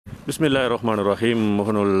பிஸ்மில்லாஹிர்ரஹ்மானிர்ரஹீம்.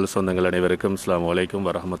 முகநூல் சொந்தங்கள் அனைவருக்கும் அஸ்ஸலாமு அலைக்கும்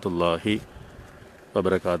வரஹ்மத்துல்லாஹி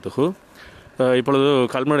வபரகாத்துஹு. இப்பொழுது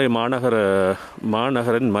கல்முனை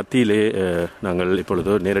மாநகரின் மத்தியிலே நாங்கள்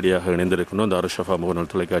இப்பொழுது நேரடியாக இணைந்திருக்கின்றோம். இந்த அருஷஃபா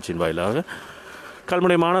முகநூல் தொலைக்காட்சியின் வாயிலாக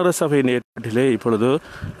கல்முனை மாநகர சபையின் ஏற்பாட்டிலே இப்பொழுது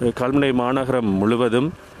கல்முனை மாநகரம் முழுவதும்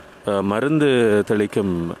மருந்து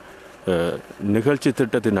தெளிக்கும் நிகழ்ச்சி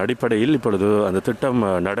திட்டத்தின் அடிப்படையில் இப்பொழுது அந்த திட்டம்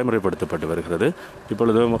நடைமுறைப்படுத்தப்பட்டு வருகிறது.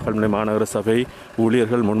 இப்பொழுது கல்முனை மாநகர சபை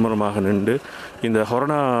ஊழியர்கள் முன்முறமாக நின்று இந்த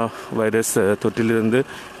கொரோனா வைரஸ் தொற்றிலிருந்து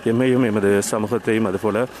எம்மையும் எமது சமூகத்தையும்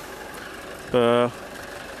அதுபோல்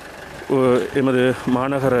எமது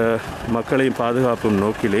மாநகர மக்களையும் பாதுகாப்பும்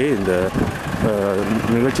நோக்கிலே இந்த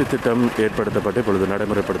நிகழ்ச்சி திட்டம் ஏற்படுத்தப்பட்டு இப்பொழுது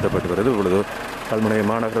நடைமுறைப்படுத்தப்பட்டு வருகிறது. இப்பொழுது கல்முனை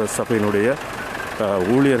மாநகர சபையினுடைய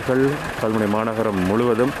ஊழியர்கள் கல்முனை மாநகரம்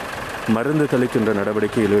முழுவதும் மருந்து தெளிக்கின்ற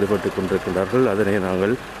நடவடிக்கையில் ஈடுபட்டு கொண்டிருக்கின்றார்கள். அதனை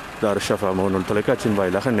நாங்கள் அருஷஃபா முகநூல் தொலைக்காட்சியின்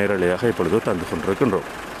வாயிலாக நேரலையாக இப்பொழுது தந்து கொண்டிருக்கின்றோம்.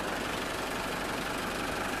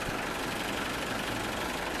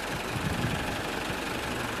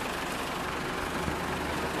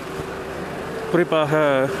 குறிப்பாக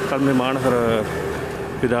கல்முனை மாநகர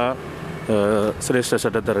பிதா சிரேஷ்ட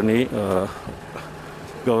சட்டத்தரணி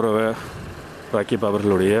கௌரவ ராக்கிப்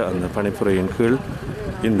அவர்களுடைய அந்த பணிப்புரையின் கீழ்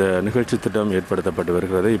இந்த நிகழ்ச்சி திட்டம் ஏற்படுத்தப்பட்டு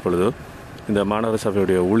வருகிறது. இப்பொழுது இந்த மாநகர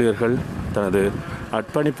சபையுடைய ஊழியர்கள் தனது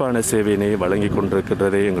அர்ப்பணிப்பான சேவையினை வழங்கி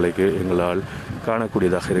கொண்டிருக்கின்றதை எங்களால்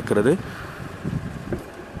காணக்கூடியதாக இருக்கிறது.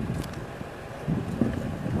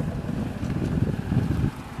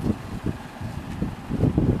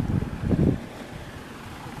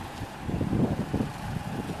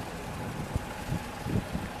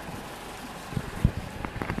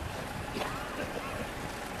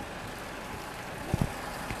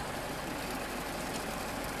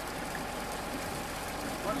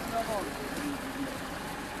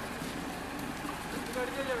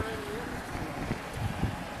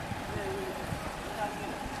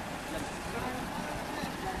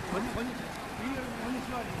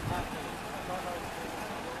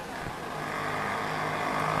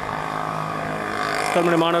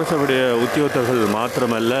 கல்முனை மாநகர சபையுடைய உத்தியோகத்தர்கள்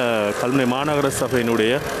மாத்திரமல்ல, கல்முனை மாநகர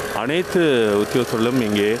சபையினுடைய அனைத்து உத்தியோகத்தர்களும்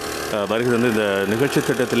இங்கே வருகை தந்து இந்த நிகழ்ச்சி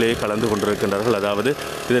திட்டத்திலே கலந்து கொண்டிருக்கின்றார்கள். அதாவது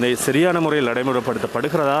இதனை சரியான முறையில்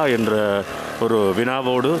நடைமுறைப்படுத்தப்படுகிறதா என்ற ஒரு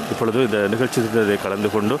வினாவோடு இப்பொழுது இந்த நிகழ்ச்சி திட்டத்தை கலந்து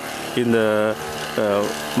கொண்டு இந்த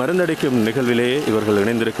மருந்தடிக்கும் நிகழ்விலே இவர்கள்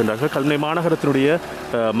இணைந்திருக்கின்றார்கள். கல்முனை மாநகரத்தினுடைய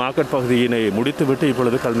மார்க்கெட் பகுதியினை முடித்துவிட்டு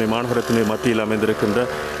இப்பொழுது கல்முனை மாநகரத்தினுடைய மத்தியில் அமைந்திருக்கின்ற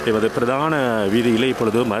எமது பிரதான வீதியிலே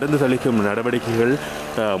இப்பொழுது மருந்து தெளிக்கும் நடவடிக்கைகள்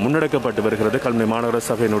முன்னெடுக்கப்பட்டு வருகிறது. கல்முனை மாநகர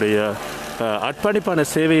சபையினுடைய அர்ப்பணிப்பான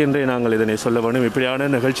சேவை என்றே நாங்கள் இதனை சொல்ல வேண்டும். இப்படியான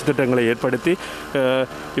நிகழ்ச்சி திட்டங்களை ஏற்படுத்தி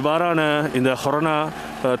இவ்வாறான இந்த கொரோனா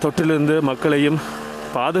தொற்றிலிருந்து மக்களையும்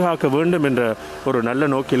பாதுகாக்க வேண்டும் என்ற ஒரு நல்ல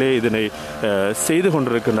நோக்கிலே இதனை செய்து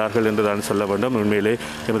கொண்டிருக்கிறார்கள் என்று தான் சொல்ல வேண்டும். உண்மையிலே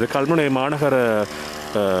எமது கல்முனை மாநகர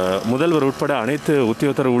முதல்வர் உட்பட அனைத்து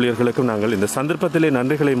உத்தியோகத்தர ஊழியர்களுக்கும் நாங்கள் இந்த சந்தர்ப்பத்திலே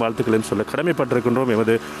நன்றிகளையும் வாழ்த்துக்களையும் சொல்ல கடமைப்பட்டிருக்கின்றோம்.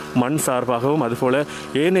 எமது மண் சார்பாகவும் அதுபோல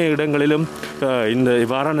ஏனைய இடங்களிலும் இந்த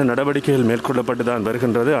இவ்வாறான நடவடிக்கைகள் மேற்கொள்ளப்பட்டு தான்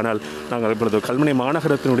வருகின்றது. ஆனால் நாங்கள் இப்பொழுது கல்முனை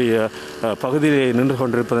மாநகரத்தினுடைய பகுதியிலே நின்று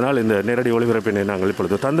கொண்டிருப்பதனால் இந்த நேரடி ஒளிபரப்பினை நாங்கள்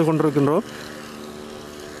இப்பொழுது தந்து கொண்டிருக்கின்றோம்.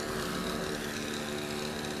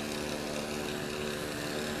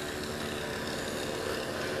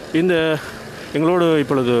 இந்த எங்களோடு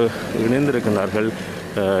இப்பொழுது இணைந்திருக்கின்றார்கள்.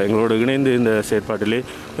 எங்களோடு இணைந்து இந்த செயற்பாட்டிலே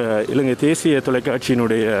இலங்கை தேசிய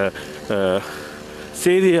தொலைக்காட்சியினுடைய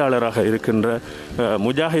செய்தியாளராக இருக்கின்ற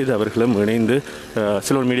முஜாஹித் அவர்களும் இணைந்து,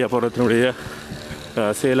 சிலோன் மீடியா போராட்டத்தினுடைய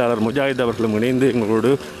செயலாளர் முஜாஹித் அவர்களும் இணைந்து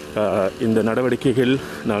எங்களோடு இந்த நடவடிக்கைகள்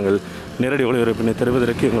நாங்கள் நேரடி ஒளிபரப்பினை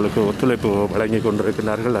தருவதற்கு எங்களுக்கு ஒத்துழைப்பு வழங்கி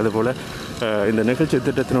கொண்டிருக்கிறார்கள். அதுபோல் இந்த நிகழ்ச்சி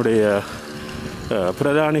திட்டத்தினுடைய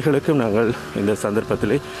பிரதானிகளுக்கும் நாங்கள் இந்த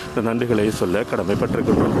சந்தர்ப்பத்திலே நன்றிகளை சொல்ல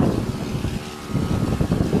கடமைப்பட்டிருக்கின்றோம்.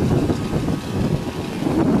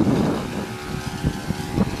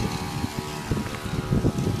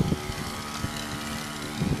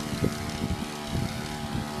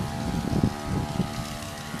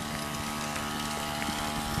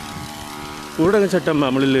 ஊரடங்கு சட்டம்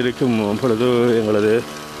அமலில் இருக்கும் பொழுது எங்களது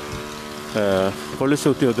போலீஸ்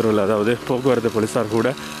உத்தியோகத்தர்கள், அதாவது போக்குவரத்து போலீஸார் கூட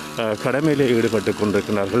கடமையிலே ஈடுபட்டு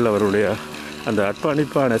கொண்டிருக்கிறார்கள். அவருடைய அந்த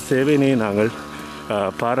அர்ப்பணிப்பான சேவையினை நாங்கள்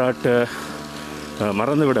பாராட்ட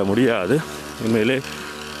மறந்துவிட முடியாது. உண்மையிலே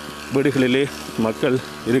வீடுகளிலே மக்கள்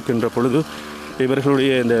இருக்கின்ற பொழுது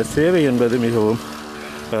இவர்களுடைய இந்த சேவை என்பது மிகவும்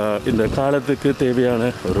இந்த காலத்துக்கு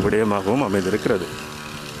தேவையான ஒரு விடயமாகவும் அமைந்திருக்கிறது.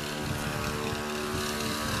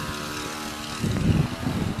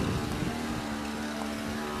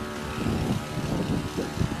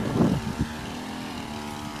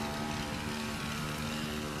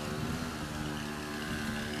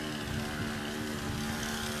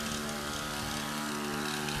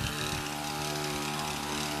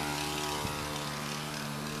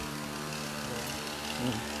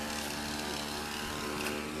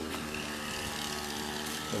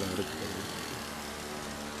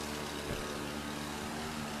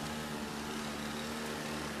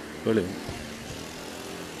 வெளி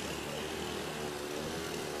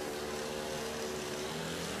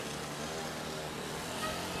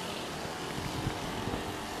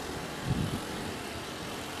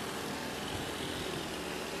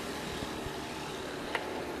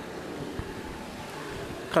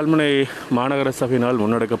கல்முனை மாநகர சபையினால்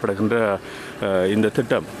முன்னெடுக்கப்படுகின்ற இந்த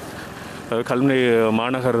திட்டம் கல்முனை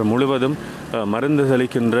மாநகர் முழுவதும் மருந்து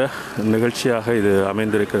தெளிக்கின்ற நிகழ்ச்சியாக இது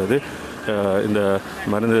அமைந்திருக்கிறது. இந்த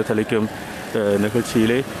மருந்து தெளிக்கும்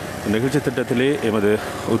நிகழ்ச்சி திட்டத்திலே எமது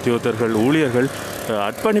உத்தியோகத்தர்கள் ஊழியர்கள்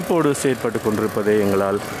அர்ப்பணிப்போடு செயற்பட்டு கொண்டிருப்பதை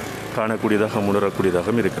எங்களால் காணக்கூடியதாக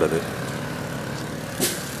உணரக்கூடியதாகவும் இருக்கிறது.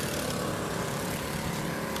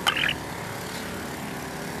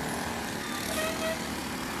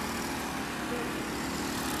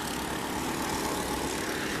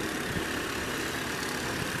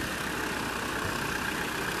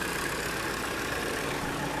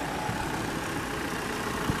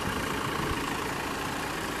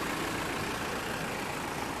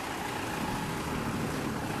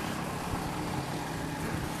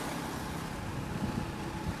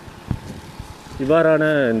 இவ்வாறான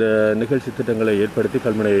இந்த நிகழ்ச்சி திட்டங்களை ஏற்படுத்தி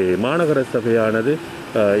கல்முனை மாநகர சபையானது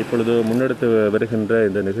இப்பொழுது முன்னெடுத்து வருகின்ற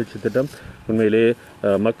இந்த நிகழ்ச்சி திட்டம் உண்மையிலே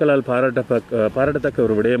மக்களால் பாராட்டத்தக்க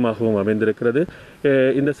ஒரு விடயமாகவும் அமைந்திருக்கிறது.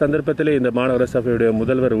 இந்த சந்தர்ப்பத்திலே இந்த மாநகர சபையுடைய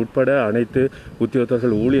முதல்வர் உட்பட அனைத்து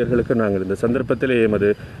உத்தியோகத்தர்கள் ஊழியர்களுக்கு நாங்கள் இந்த சந்தர்ப்பத்திலே எமது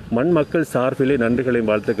மண் மக்கள் சார்பிலே நன்றிகளையும்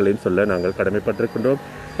வாழ்த்துக்களையும் சொல்ல நாங்கள் கடமைப்பட்டிருக்கின்றோம்.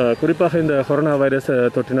 குறிப்பாக இந்த கொரோனா வைரஸ்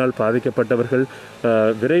தொற்றினால் பாதிக்கப்பட்டவர்கள்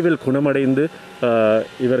விரைவில் குணமடைந்து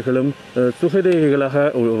இவர்களும் சுகதேகிகளாக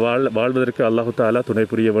வாழ்வதற்கு அல்லாஹு தாலா துணை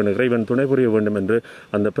புரிய வேண்டும், இறைவன் துணை புரிய வேண்டும் என்று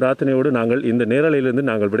அந்த பிரார்த்தனையோடு நாங்கள் இந்த நேரலையிலிருந்து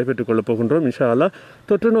நாங்கள் விடைபெற்றுக் கொள்ளப் போகின்றோம். இன்ஷா அல்லாஹ்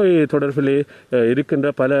தொற்று நோய் தொடர்பிலே இருக்கின்ற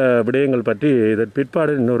பல விடயங்கள் பற்றி இதன்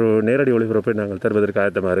பிற்பாடு இன்னொரு நேரடி ஒளிபரப்பை நாங்கள் தருவதற்கு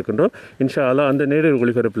ஆயத்தமாக இருக்கின்றோம். இன்ஷா அல்லாஹ் அந்த நேரடி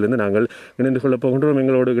ஒளிபரப்பிலிருந்து நாங்கள் இணைந்து கொள்ளப் போகின்றோம்.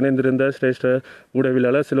 எங்களோடு இணைந்திருந்த சிரேஷ்ட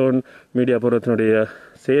ஊடகவியலாளர் சிலோன் மீடியா புரத்தினுடைய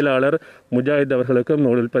செயலாளர் முஜாஹித் அவர்களுக்கும்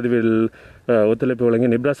ஒளிப்பதிவில் ஒத்துழைப்பு வழங்கிய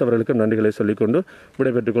நிப்ராஸ் அவர்களுக்கும் நன்றிகளை சொல்லிக்கொண்டு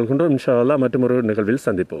விடைபெற்றுக் கொள்கின்றோம். இன்ஷா அல்லாஹ் மற்றும் ஒரு நிகழ்வில்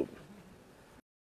சந்திப்போம்.